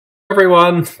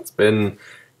Everyone! It's been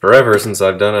forever since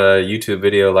I've done a YouTube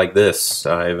video like this.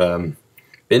 I've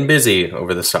been busy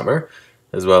over the summer,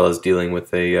 as well as dealing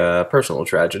with a personal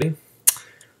tragedy.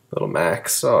 Little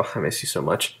Max, oh, I miss you so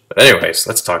much. But anyways,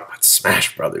 let's talk about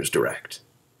Smash Brothers Direct.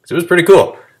 'Cause it was pretty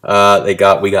cool.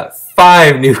 We got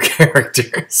 5 new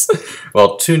characters.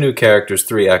 Well, 2 new characters,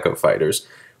 3 Echo Fighters.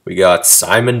 We got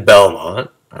Simon Belmont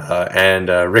and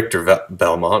Richter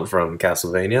Belmont from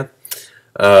Castlevania.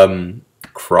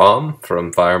 Chrom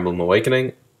from Fire Emblem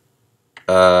Awakening,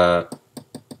 Dark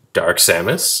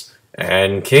Samus,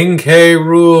 and King K.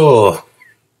 Rool.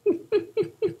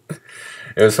 It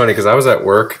was funny because I was at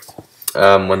work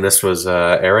when this was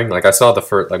airing. Like I saw the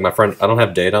first, like my friend. I don't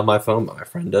have data on my phone, but my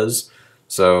friend does.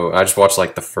 So I just watched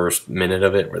like the first minute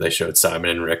of it where they showed Simon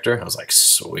and Richter. I was like,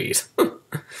 sweet,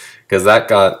 because that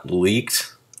got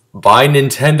leaked by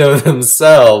Nintendo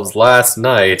themselves last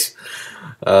night.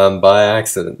 By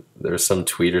accident. There was some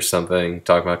tweet or something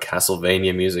talking about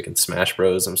Castlevania music and Smash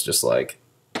Bros. I was just like,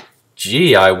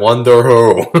 gee, I wonder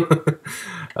who.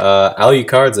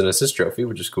 Alucard's an assist trophy,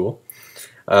 which is cool.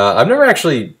 I've never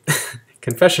actually,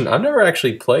 confession, I've never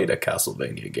actually played a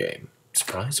Castlevania game.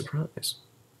 Surprise, surprise.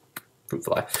 Fruit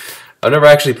fly. I've never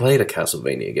actually played a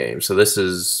Castlevania game, so this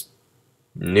is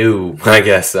new, I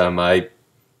guess. I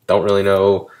don't really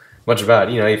know much about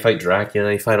it. You know, you fight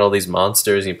Dracula, you fight all these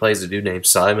monsters, and you play as a dude named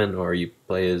Simon, or you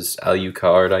play as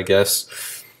Alucard, I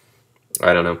guess.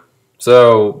 I don't know.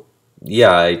 So,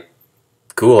 yeah,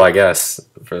 cool, I guess,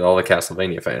 for all the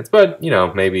Castlevania fans. But, you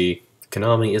know, maybe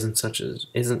Konami isn't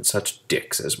such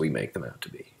dicks as we make them out to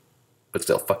be. But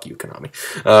still, fuck you, Konami.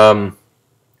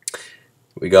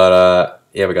 We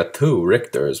got 2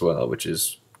 Richter as well, which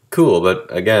is cool, but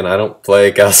again, I don't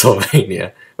play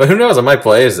Castlevania. But who knows? I might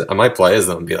play as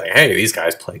them and be like, "Hey, these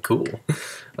guys play cool."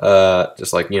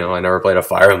 Just like, you know, I never played a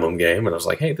Fire Emblem game, and I was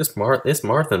like, "Hey, this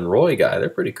Marth and Roy guy, they're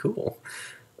pretty cool."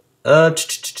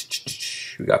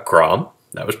 We got Chrom.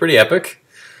 That was pretty epic.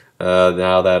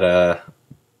 Now that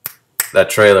that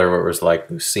trailer where it was like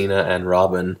Lucina and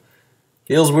Robin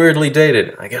feels weirdly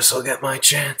dated. I guess I'll get my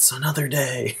chance another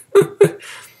day.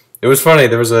 It was funny.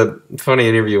 There was a funny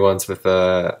interview once with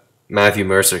Matthew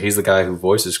Mercer. He's the guy who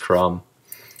voices Chrom.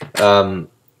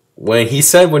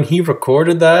 When he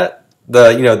recorded that,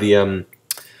 the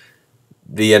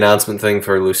announcement thing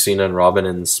for Lucina and Robin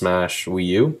in Smash Wii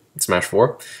U, Smash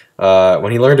 4,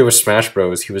 when he learned it was Smash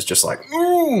Bros, he was just like,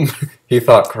 he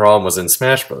thought Chrom was in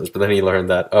Smash Bros, but then he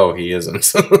learned that, oh, he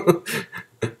isn't.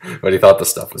 But he thought the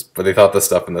stuff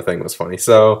in the thing was funny.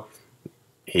 So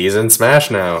he's in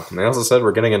Smash now. And they also said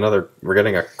we're getting a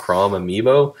Chrom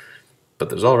amiibo, but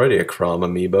there's already a Chrom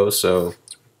amiibo, so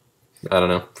I don't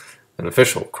know. An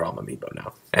official Chrom amiibo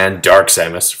now. And Dark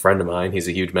Samus, a friend of mine, he's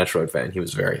a huge Metroid fan. He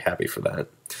was very happy for that.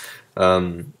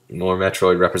 More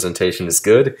Metroid representation is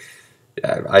good.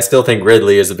 I still think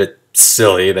Ridley is a bit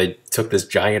silly. They took this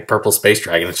giant purple space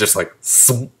dragon, it's just like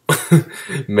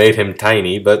made him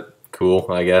tiny, but cool,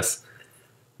 I guess.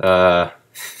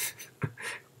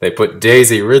 They put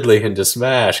Daisy Ridley into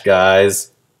Smash,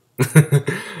 guys.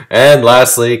 And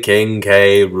lastly, King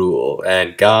K. Rool.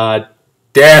 And god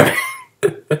damn it!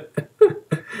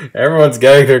 Everyone's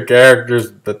getting their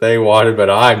characters that they wanted, but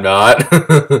I'm not.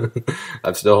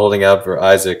 I'm still holding out for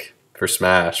Isaac for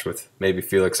Smash, with maybe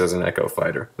Felix as an Echo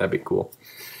Fighter. That'd be cool.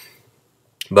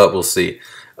 But we'll see.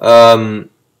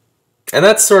 And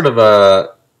that's sort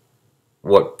of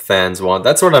what fans want.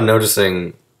 That's what I'm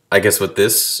noticing, I guess, with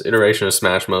this iteration of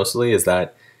Smash mostly, is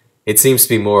that it seems to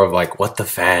be more of like what the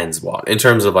fans want in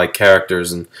terms of like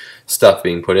characters and stuff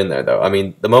being put in there, though. I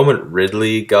mean, the moment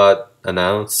Ridley got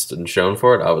announced and shown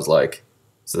for it, I was like,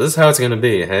 so this is how it's going to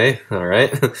be, hey? All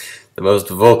right. The most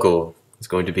vocal is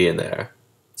going to be in there.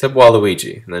 Except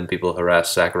Waluigi. And then people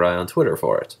harass Sakurai on Twitter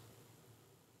for it.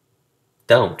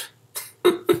 Don't.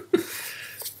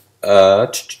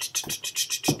 But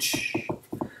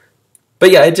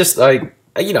yeah, I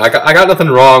got nothing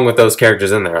wrong with those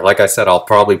characters in there. Like I said, I'll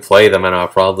probably play them, and I'll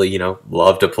probably, you know,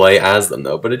 love to play as them,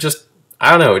 though. But it just,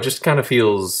 I don't know, it just kind of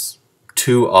feels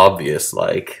too obvious,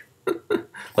 like,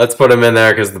 let's put them in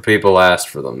there because the people asked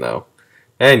for them, though.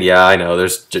 And yeah, I know,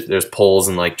 there's polls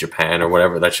in, like, Japan or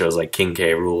whatever that shows, like, King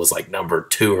K. Rool is, like, number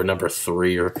 2 or number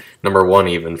 3 or number 1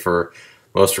 even for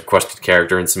most requested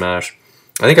character in Smash.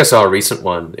 I think I saw a recent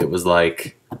one. It was,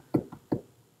 like,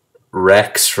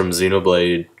 Rex from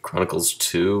Xenoblade Chronicles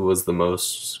 2 was the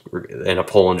most, in a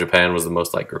poll in Japan, was the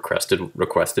most, like,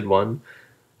 requested one.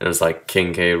 And it was, like,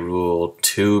 King K. Rool,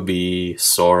 2B,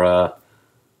 Sora.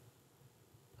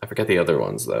 I forget the other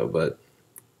ones, though, but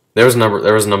there was a number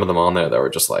of them on there that were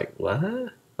just like, what?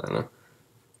 I don't know.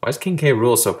 Why is King K.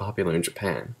 Rool so popular in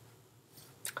Japan?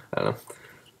 I don't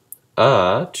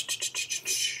know.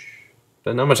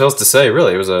 But not much else to say,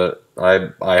 really. It was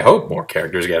I hope more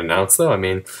characters get announced, though. I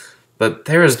mean, but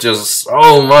there is just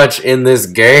so much in this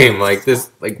game. Like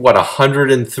what,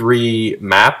 103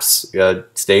 maps,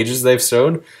 stages they've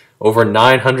showed, over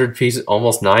 900 pieces,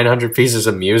 almost 900 pieces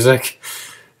of music,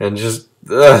 and just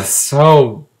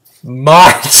so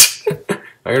much.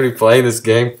 I'm gonna be playing this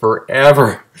game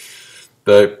forever.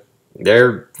 But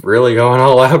they're really going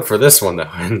all out for this one, though,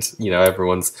 and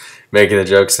everyone's making a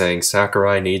joke saying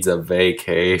Sakurai needs a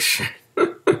vacation.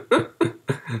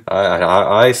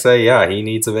 I say, yeah, he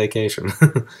needs a vacation.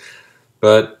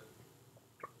 But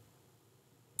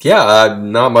yeah,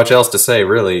 not much else to say,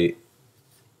 really.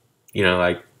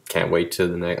 I can't wait to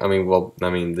the next. I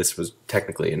mean, this was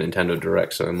technically a Nintendo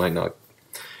Direct, so we might not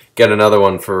get another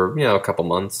one for a couple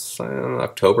months.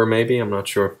 October maybe. I'm not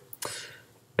sure.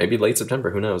 Maybe late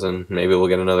September. Who knows? And maybe we'll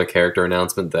get another character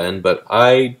announcement then. But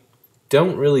I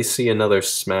don't really see another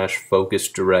Smash Focus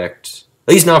Direct.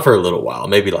 At least not for a little while.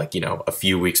 Maybe like, a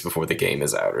few weeks before the game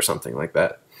is out or something like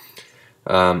that.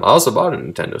 I also bought a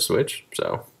Nintendo Switch,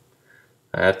 so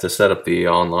I had to set up the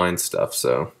online stuff,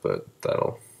 but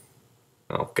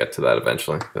I'll get to that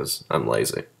eventually, because I'm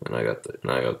lazy, and I got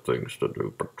things to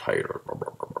do.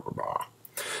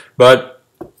 But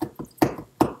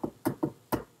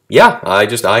yeah,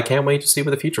 I can't wait to see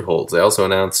what the future holds. They also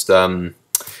announced a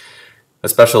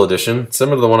special edition,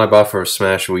 similar to the one I bought for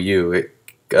Smash Wii U. It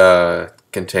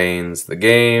contains the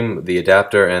game, the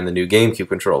adapter, and the new GameCube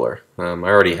controller. I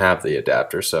already have the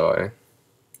adapter, so I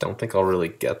don't think I'll really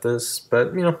get this,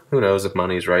 but who knows if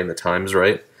money's right and the time's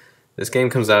right. This game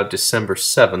comes out December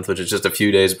 7th, which is just a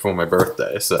few days before my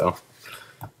birthday, so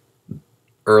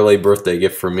early birthday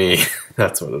gift for me.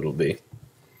 That's what it'll be.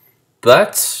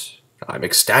 But I'm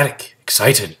ecstatic,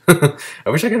 excited. I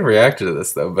wish I could have reacted to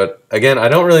this, though, but again, I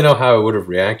don't really know how I would have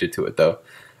reacted to it, though.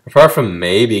 Apart from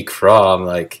maybe Crom,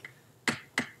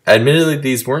 admittedly,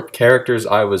 these weren't characters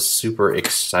I was super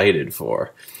excited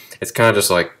for. It's kind of just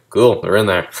like, cool, they're in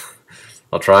there.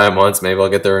 I'll try them once, maybe I'll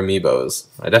get their amiibos.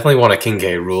 I definitely want a King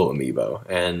K. Rool amiibo,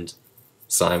 and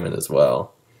Simon as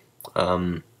well.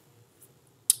 A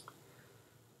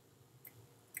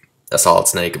Solid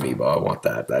Snake amiibo, I want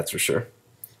that, that's for sure.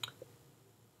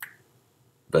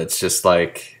 But it's just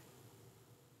like,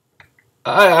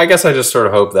 I guess I just sort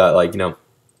of hope that,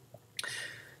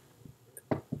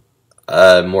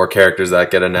 more characters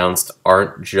that get announced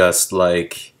aren't just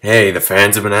like, hey, the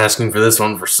fans have been asking for this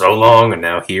one for so long, and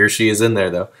now he or she is in there,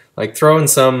 though. Throw in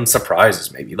some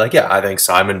surprises, maybe. Yeah, I think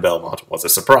Simon Belmont was a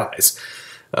surprise.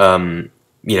 Whether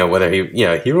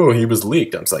he was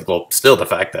leaked. I'm just like, well, still, the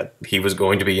fact that he was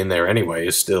going to be in there anyway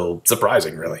is still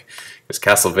surprising, really. Because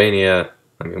Castlevania,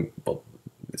 well,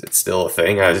 is it still a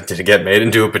thing? Did it get made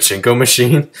into a pachinko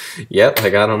machine? Yep, I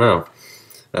don't know.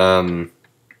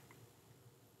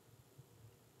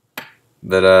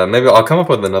 But maybe I'll come up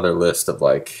with another list of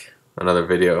another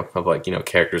video of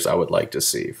characters I would like to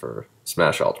see for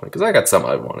Smash Ultimate, because I got some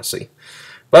I want to see.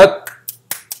 But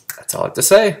that's all I have to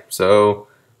say. So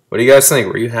what do you guys think?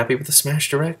 Were you happy with the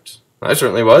Smash Direct? I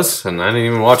certainly was, and I didn't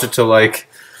even watch it till it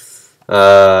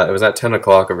was at 10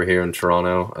 o'clock over here in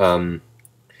Toronto.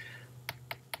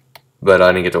 But I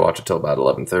didn't get to watch it till about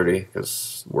 11:30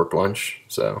 because work lunch.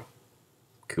 So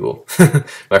cool.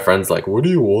 My friend's like, what are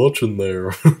you watching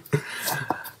there?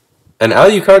 And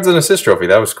Alucard's an assist trophy.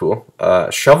 That was cool.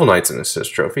 Shovel Knight's an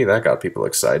assist trophy. That got people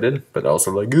excited. But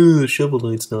also ooh, Shovel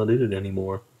Knight's not in it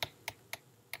anymore.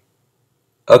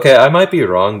 Okay, I might be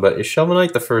wrong, but is Shovel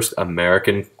Knight the first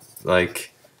American,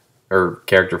 or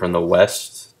character from the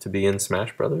West to be in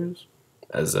Smash Brothers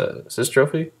as a assist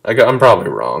trophy? I'm probably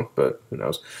wrong, but who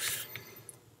knows.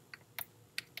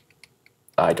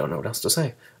 I don't know what else to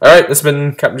say. Alright, this has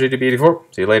been Captain JDB84.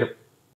 See you later.